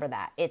to remember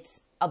that.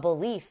 It's a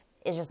belief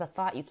is just a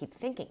thought you keep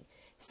thinking.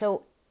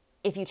 So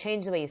if you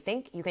change the way you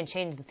think, you can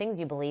change the things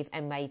you believe,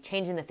 and by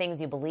changing the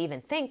things you believe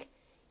and think,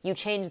 you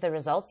change the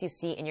results you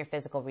see in your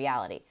physical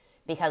reality,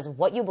 because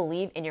what you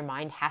believe in your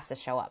mind has to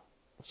show up.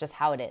 It's just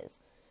how it is.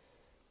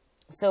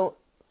 So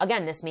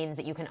again, this means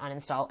that you can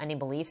uninstall any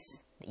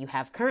beliefs that you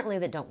have currently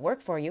that don't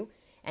work for you,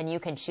 and you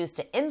can choose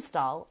to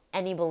install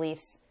any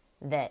beliefs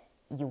that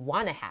you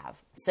want to have.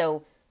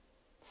 So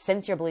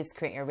since your beliefs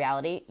create your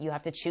reality, you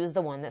have to choose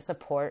the ones that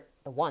support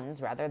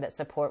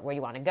where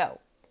you want to go.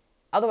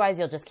 Otherwise,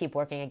 you'll just keep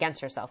working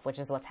against yourself, which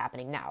is what's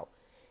happening now.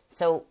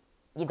 So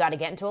you've got to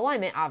get into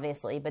alignment,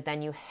 obviously, but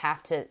then you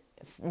have to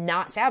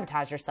not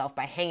sabotage yourself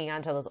by hanging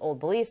on to those old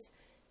beliefs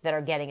that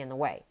are getting in the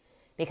way.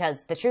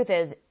 Because the truth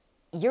is,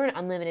 you're an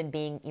unlimited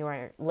being, you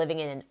are living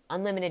in an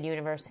unlimited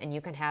universe, and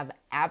you can have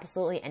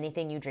absolutely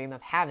anything you dream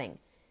of having,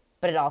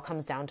 but it all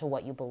comes down to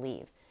what you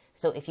believe.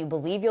 So if you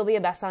believe you'll be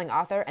a best-selling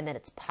author and that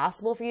it's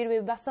possible for you to be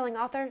a best-selling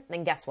author,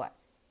 then guess what?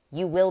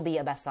 You will be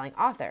a best-selling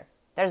author.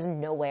 There's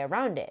no way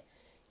around it.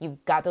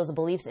 You've got those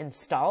beliefs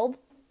installed,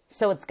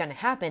 so it's going to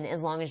happen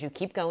as long as you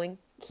keep going,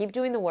 keep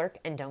doing the work,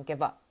 and don't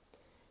give up.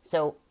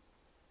 So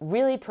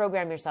really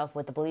program yourself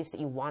with the beliefs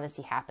that you want to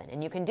see happen.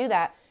 And you can do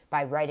that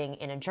by writing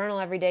in a journal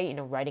every day,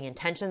 writing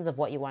intentions of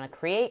what you want to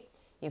create.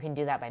 You can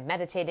do that by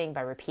meditating,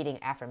 by repeating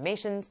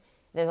affirmations.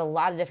 There's a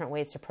lot of different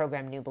ways to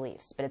program new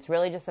beliefs, but it's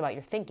really just about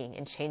your thinking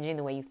and changing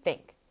the way you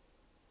think.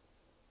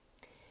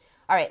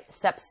 All right,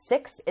 step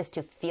 6 is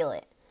to feel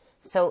it.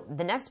 So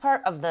the next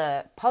part of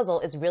the puzzle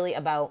is really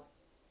about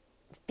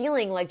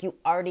feeling like you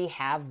already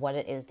have what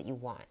it is that you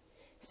want.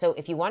 So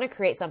if you want to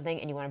create something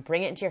and you want to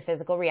bring it into your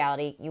physical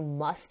reality, you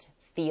must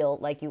feel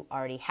like you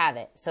already have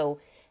it. So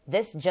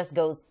this just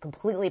goes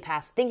completely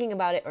past thinking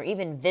about it or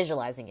even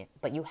visualizing it,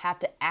 but you have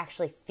to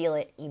actually feel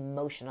it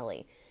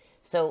emotionally.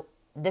 So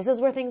this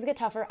is where things get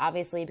tougher,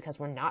 obviously, because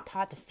we're not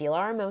taught to feel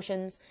our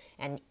emotions,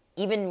 and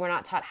even we're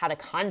not taught how to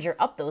conjure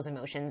up those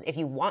emotions if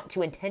you want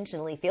to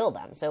intentionally feel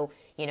them. So,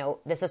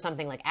 this is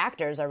something like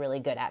actors are really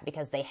good at,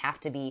 because they have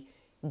to be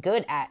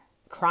good at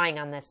crying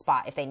on the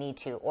spot if they need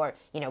to, or,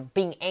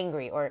 being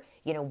angry, or,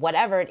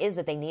 whatever it is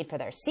that they need for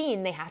their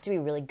scene, they have to be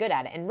really good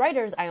at it. And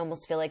writers, I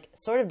almost feel like,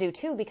 sort of do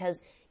too,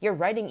 because you're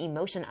writing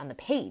emotion on the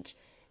page.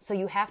 So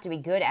you have to be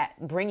good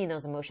at bringing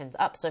those emotions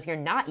up. So if you're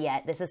not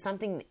yet, this is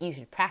something that you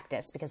should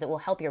practice, because it will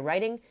help your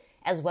writing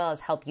as well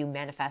as help you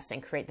manifest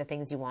and create the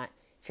things you want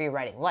for your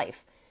writing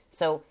life.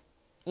 So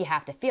you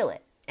have to feel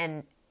it,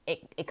 and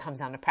it comes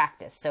down to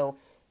practice. So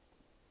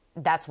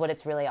that's what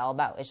it's really all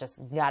about. It's just,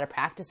 you got to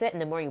practice it.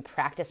 And the more you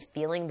practice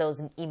feeling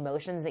those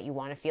emotions that you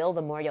want to feel,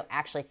 the more you'll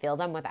actually feel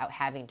them without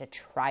having to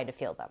try to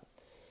feel them.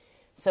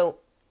 So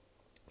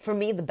for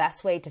me, the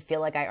best way to feel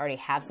like I already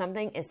have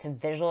something is to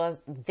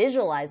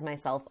visualize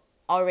myself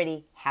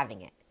already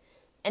having it.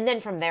 And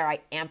then from there, I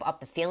amp up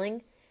the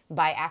feeling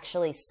by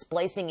actually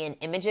splicing in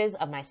images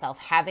of myself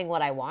having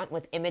what I want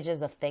with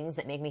images of things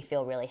that make me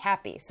feel really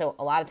happy. So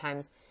a lot of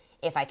times,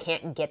 if I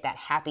can't get that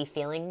happy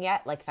feeling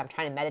yet, like if I'm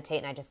trying to meditate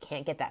and I just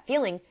can't get that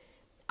feeling,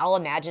 I'll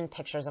imagine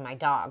pictures of my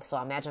dog. So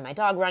I'll imagine my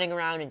dog running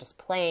around and just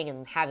playing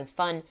and having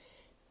fun,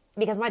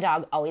 because my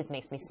dog always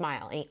makes me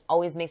smile, and he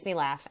always makes me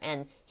laugh,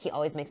 and he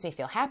always makes me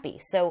feel happy.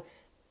 So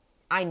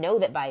I know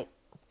that by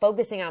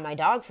focusing on my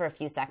dog for a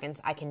few seconds,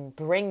 I can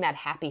bring that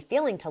happy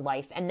feeling to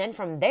life. And then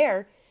from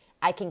there,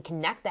 I can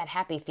connect that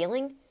happy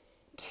feeling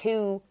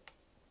to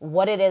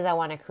what it is I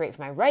want to create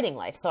for my writing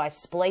life. So I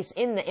splice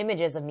in the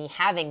images of me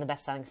having the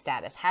best-selling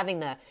status, having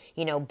the,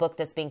 book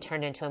that's being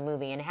turned into a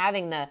movie, and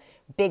having the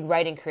big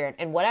writing career,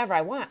 and whatever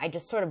I want, I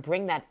just sort of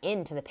bring that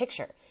into the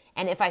picture.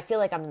 And if I feel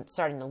like I'm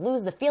starting to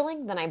lose the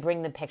feeling, then I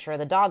bring the picture of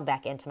the dog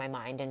back into my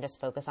mind and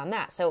just focus on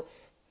that. So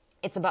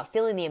it's about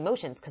feeling the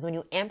emotions, because when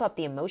you amp up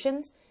the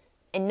emotions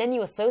and then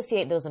you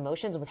associate those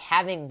emotions with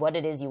having what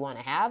it is you want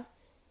to have,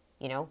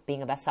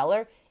 being a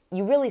bestseller,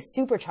 you really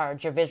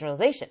supercharge your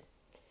visualization.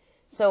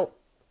 So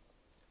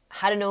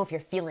how to know if you're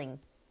feeling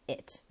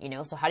it,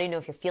 So how do you know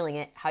if you're feeling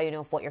it? How do you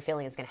know if what you're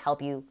feeling is going to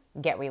help you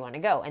get where you want to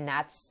go? And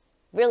that's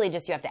really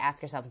just, you have to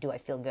ask yourself, do I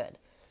feel good?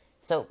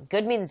 So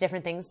good means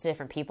different things to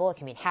different people. It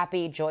can mean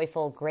happy,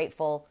 joyful,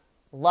 grateful,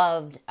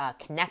 loved,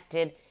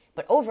 connected.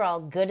 But overall,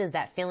 good is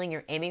that feeling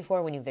you're aiming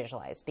for when you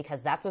visualize,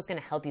 because that's what's going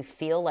to help you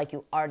feel like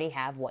you already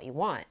have what you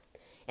want.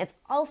 It's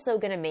also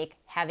going to make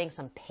having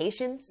some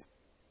patience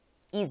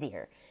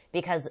easier,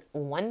 because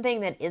one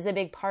thing that is a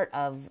big part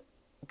of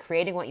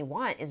creating what you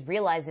want is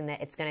realizing that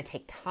it's going to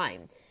take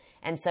time.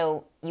 And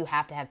so you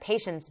have to have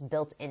patience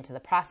built into the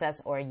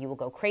process, or you will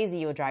go crazy.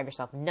 You will drive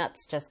yourself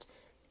nuts just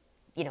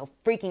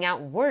freaking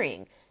out and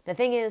worrying. The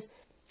thing is,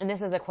 and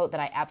this is a quote that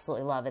I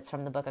absolutely love. It's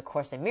from the book A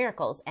Course in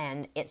Miracles.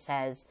 And it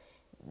says,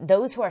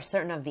 those who are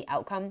certain of the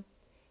outcome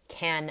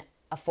can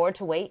afford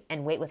to wait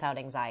and wait without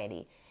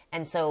anxiety.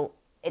 And so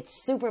it's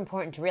super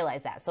important to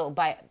realize that. So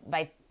by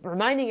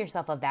reminding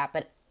yourself of that,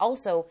 but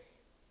also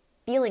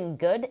feeling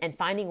good and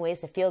finding ways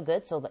to feel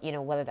good. So,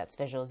 whether that's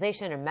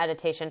visualization or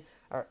meditation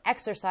or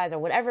exercise or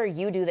whatever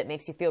you do that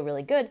makes you feel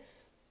really good,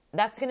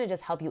 that's going to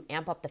just help you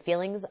amp up the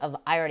feelings of,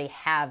 I already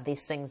have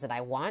these things that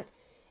I want.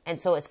 And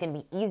so it's going to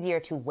be easier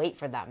to wait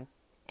for them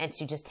and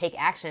to just take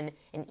action.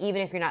 And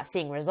even if you're not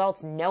seeing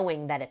results,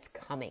 knowing that it's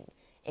coming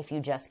if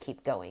you just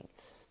keep going.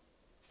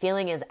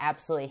 Feeling is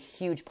absolutely a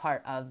huge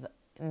part of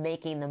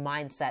making the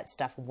mindset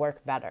stuff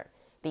work better,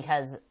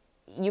 because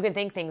you can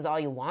think things all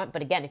you want,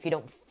 but again, if you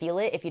don't feel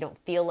it, if you don't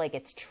feel like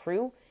it's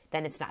true,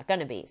 then it's not going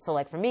to be. So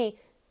like for me,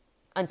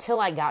 until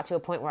I got to a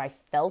point where I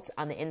felt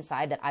on the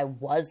inside that I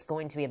was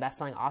going to be a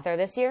best-selling author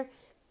this year,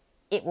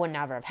 it would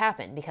never have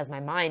happened because my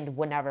mind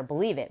would never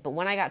believe it. But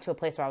when I got to a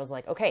place where I was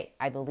like, okay,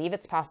 I believe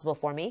it's possible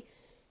for me,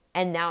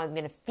 and now I'm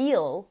going to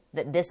feel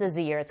that this is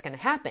the year it's going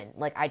to happen.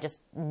 Like I just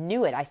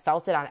knew it. I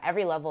felt it on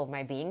every level of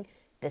my being.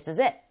 This is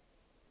it.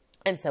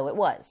 And so it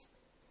was.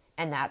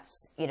 And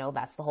that's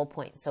the whole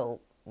point.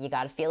 So you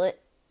got to feel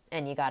it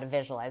and you got to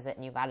visualize it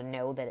and you got to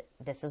know that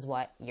this is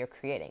what you're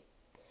creating.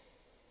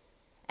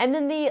 And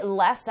then the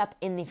last step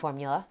in the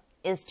formula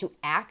is to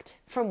act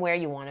from where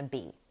you want to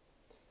be.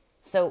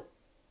 So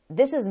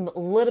this is a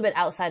little bit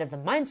outside of the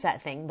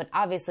mindset thing, but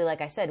obviously,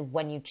 like I said,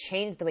 when you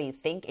change the way you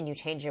think and you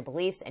change your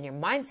beliefs and your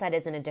mindset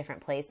is in a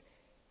different place,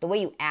 the way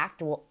you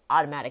act will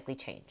automatically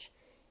change.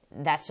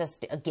 That's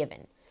just a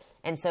given.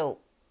 And so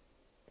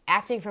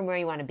acting from where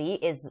you want to be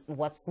is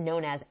what's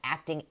known as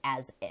acting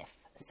as if.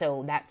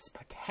 So that's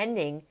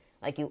pretending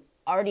like you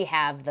already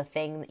have the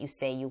thing that you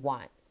say you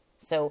want.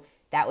 So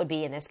that would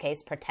be, in this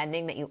case,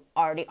 pretending that you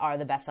already are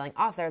the best-selling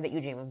author that you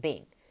dream of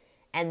being.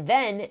 And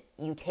then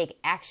you take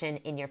action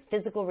in your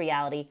physical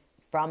reality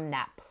from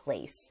that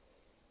place.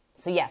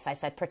 So yes, I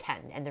said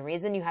pretend. And the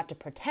reason you have to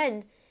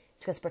pretend is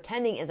because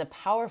pretending is a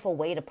powerful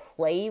way to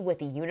play with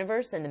the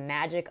universe and the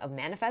magic of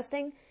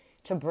manifesting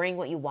to bring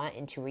what you want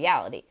into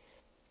reality.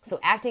 So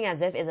acting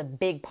as if is a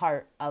big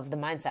part of the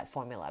mindset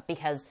formula,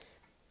 because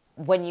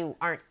when you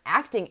aren't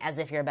acting as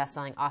if you're a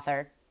best-selling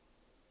author,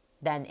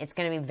 then it's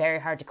going to be very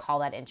hard to call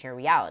that into your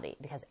reality,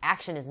 because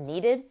action is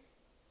needed.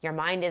 Your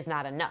mind is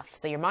not enough.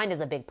 So your mind is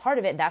a big part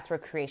of it. That's where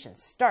creation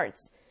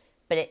starts.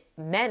 But it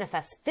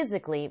manifests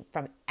physically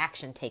from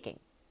action taking.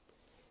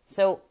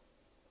 So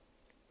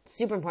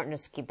super important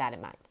just to keep that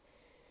in mind.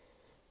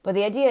 But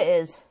the idea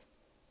is,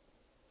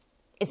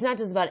 it's not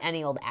just about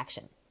any old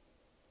action.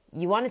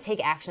 You want to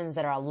take actions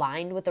that are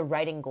aligned with the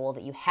writing goal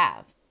that you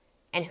have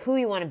and who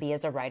you want to be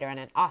as a writer and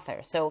an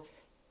author. So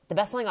the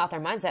Bestselling Author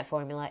Mindset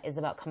Formula is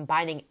about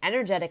combining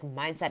energetic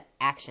mindset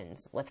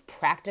actions with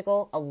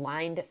practical,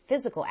 aligned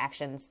physical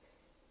actions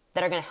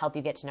that are going to help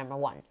you get to number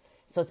one.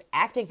 So it's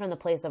acting from the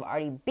place of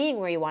already being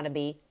where you want to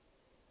be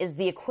is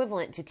the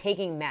equivalent to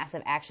taking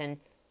massive action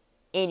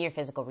in your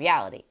physical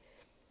reality.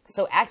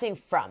 So acting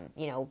from,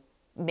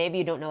 maybe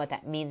you don't know what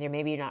that means, or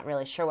maybe you're not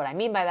really sure what I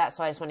mean by that,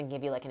 so I just want to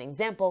give you like an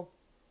example.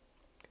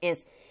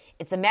 It's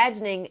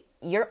imagining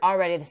you're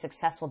already the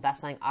successful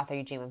best-selling author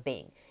you dream of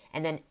being.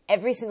 And then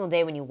every single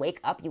day when you wake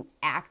up, you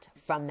act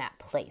from that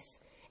place.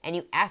 And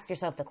you ask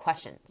yourself the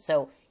question.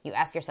 So you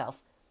ask yourself,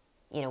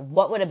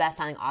 what would a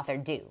best-selling author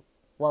do?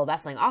 Well, a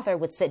best-selling author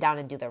would sit down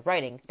and do their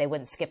writing. They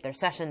wouldn't skip their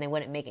session. They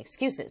wouldn't make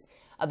excuses.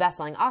 A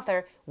best-selling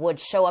author would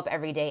show up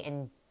every day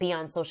and be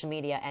on social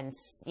media and,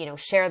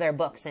 share their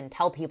books and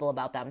tell people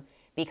about them,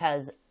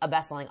 because a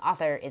best-selling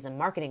author is a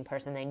marketing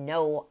person. They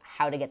know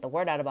how to get the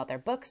word out about their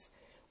books.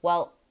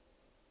 Well,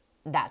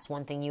 that's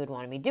one thing you would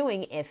want to be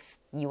doing if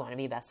you want to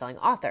be a best-selling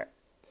author.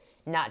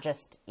 Not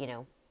just,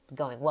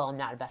 going, well, I'm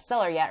not a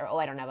bestseller yet, or, oh,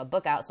 I don't have a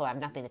book out, so I have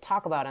nothing to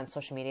talk about on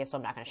social media, so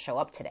I'm not going to show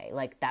up today.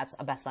 Like, that's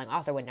a best-selling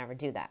author would never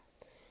do that.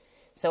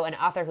 So an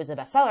author who's a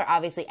bestseller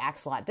obviously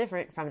acts a lot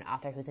different from an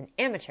author who's an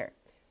amateur,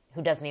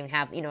 who doesn't even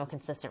have, a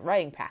consistent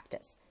writing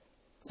practice.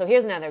 So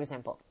here's another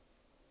example.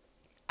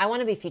 I want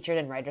to be featured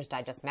in Writer's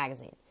Digest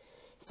magazine.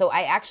 So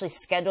I actually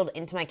scheduled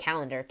into my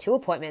calendar 2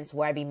 appointments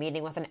where I'd be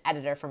meeting with an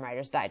editor from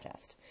Writer's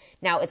Digest.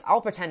 Now, it's all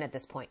pretend at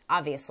this point,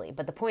 obviously,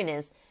 but the point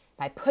is,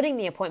 by putting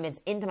the appointments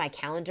into my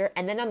calendar,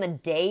 and then on the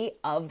day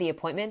of the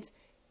appointment,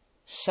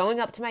 showing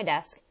up to my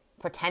desk,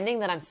 pretending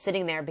that I'm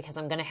sitting there because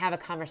I'm going to have a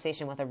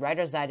conversation with a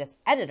Writer's Digest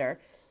editor,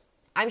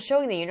 I'm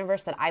showing the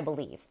universe that I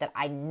believe, that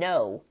I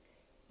know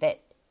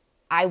that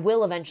I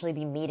will eventually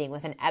be meeting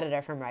with an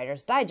editor from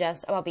Writer's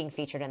Digest about being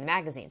featured in the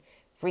magazine,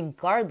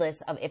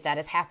 regardless of if that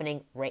is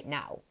happening right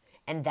now.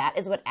 And that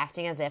is what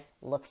acting as if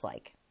looks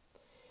like.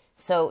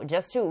 So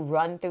just to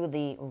run through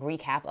the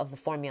recap of the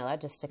formula,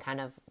 just to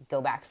kind of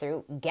go back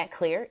through, get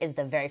clear is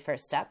the very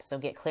first step. So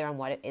get clear on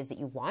what it is that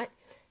you want.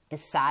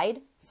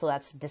 Decide. So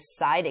that's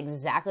decide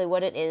exactly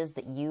what it is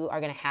that you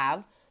are going to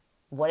have,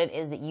 what it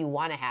is that you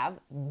want to have.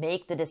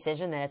 Make the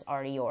decision that it's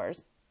already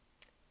yours,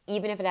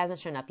 even if it hasn't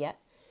shown up yet.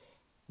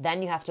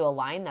 Then you have to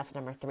align. That's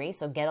number 3.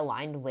 So get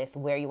aligned with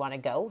where you want to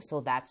go. So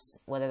that's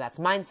whether that's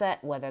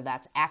mindset, whether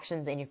that's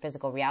actions in your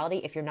physical reality.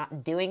 If you're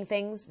not doing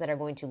things that are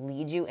going to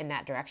lead you in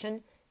that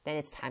direction, then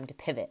it's time to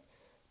pivot.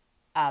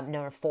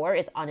 Number 4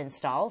 is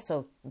uninstall.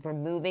 So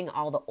removing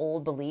all the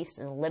old beliefs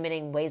and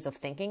limiting ways of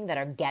thinking that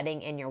are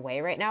getting in your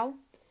way right now.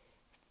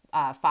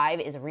 5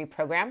 is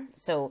reprogram.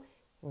 So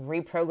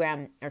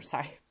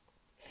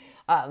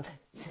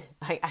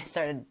I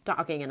started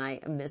talking and I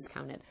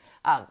miscounted.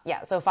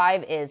 So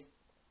 5 is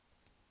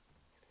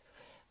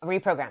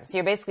reprogram. So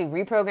you're basically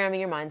reprogramming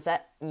your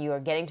mindset. You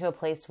are getting to a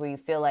place where you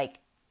feel like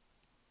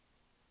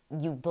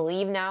you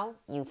believe now,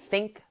 you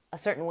think a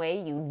certain way,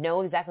 you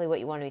know exactly what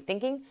you want to be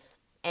thinking,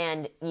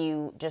 and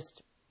you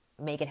just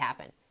make it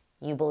happen.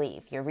 You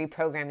believe. You're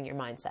reprogramming your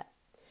mindset.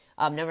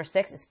 Number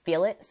 6 is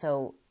feel it.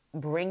 So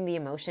bring the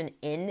emotion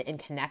in and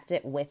connect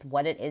it with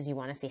what it is you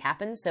want to see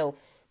happen. So,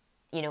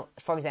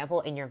 for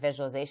example, in your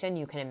visualization,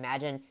 you can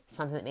imagine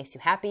something that makes you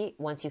happy.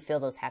 Once you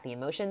feel those happy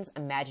emotions,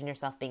 imagine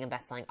yourself being a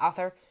best-selling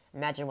author.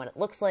 Imagine what it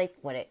looks like,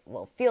 what it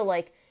will feel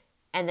like,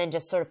 and then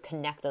just sort of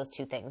connect those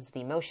two things,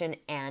 the emotion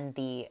and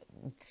the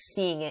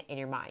seeing it in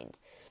your mind.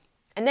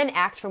 And then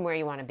act from where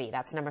you want to be.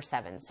 That's number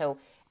 7. So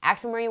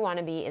act from where you want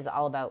to be is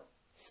all about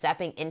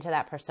stepping into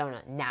that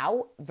persona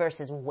now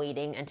versus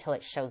waiting until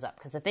it shows up.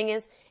 Because the thing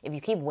is, if you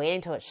keep waiting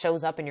until it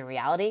shows up in your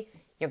reality,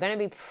 you're going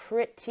to be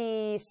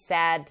pretty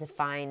sad to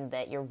find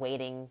that you're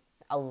waiting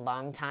a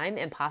long time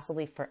and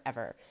possibly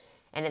forever.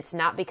 And it's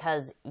not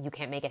because you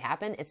can't make it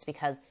happen. It's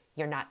because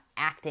you're not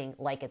acting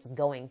like it's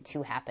going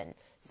to happen.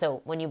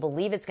 So when you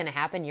believe it's going to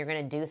happen, you're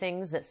going to do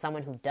things that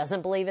someone who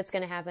doesn't believe it's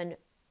going to happen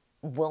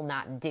will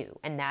not do.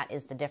 And that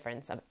is the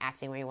difference of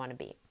acting where you want to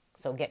be.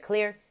 So get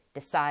clear,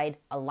 decide,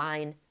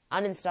 align,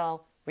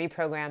 uninstall,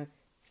 reprogram,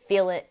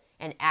 feel it,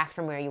 and act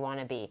from where you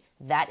want to be.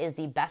 That is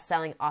the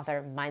Best-Selling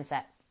Author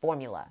Mindset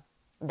Formula.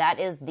 That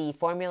is the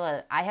formula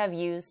that I have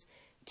used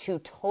to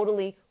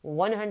totally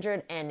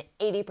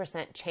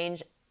 180%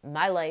 change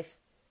my life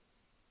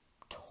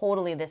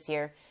totally this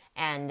year.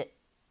 And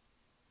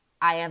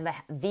I have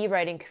the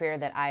writing career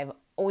that I've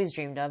always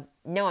dreamed of.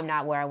 No, I'm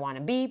not where I want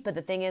to be, but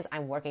the thing is,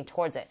 I'm working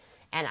towards it.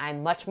 And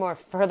I'm much more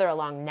further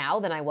along now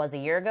than I was a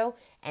year ago,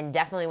 and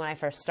definitely when I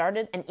first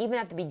started, and even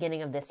at the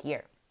beginning of this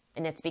year.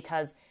 And it's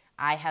because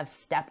I have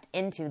stepped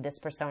into this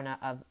persona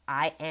of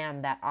I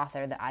am that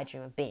author that I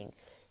dream of being.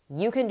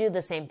 You can do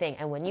the same thing.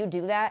 And when you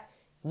do that,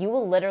 you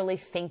will literally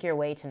think your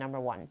way to number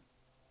 1.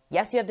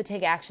 Yes, you have to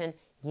take action.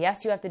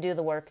 Yes, you have to do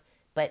the work,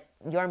 but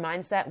your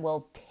mindset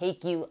will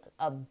take you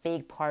a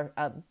big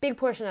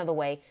portion of the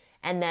way.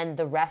 And then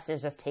the rest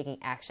is just taking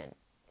action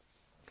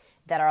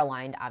that are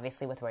aligned,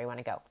 obviously, with where you want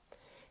to go.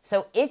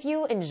 So if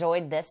you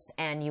enjoyed this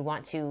and you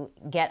want to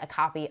get a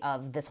copy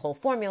of this whole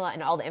formula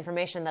and all the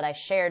information that I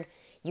shared,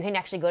 you can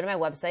actually go to my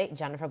website,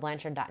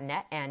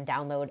 jenniferblanchard.net, and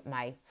download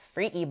my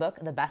free ebook,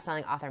 The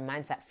Best-Selling Author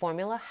Mindset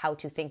Formula, How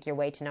to Think Your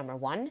Way to Number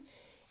 1.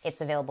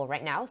 It's available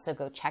right now, so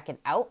go check it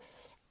out.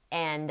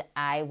 And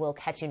I will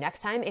catch you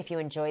next time. If you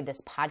enjoyed this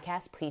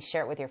podcast, please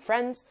share it with your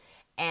friends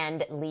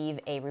and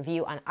leave a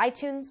review on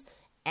iTunes.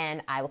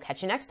 And I will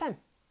catch you next time.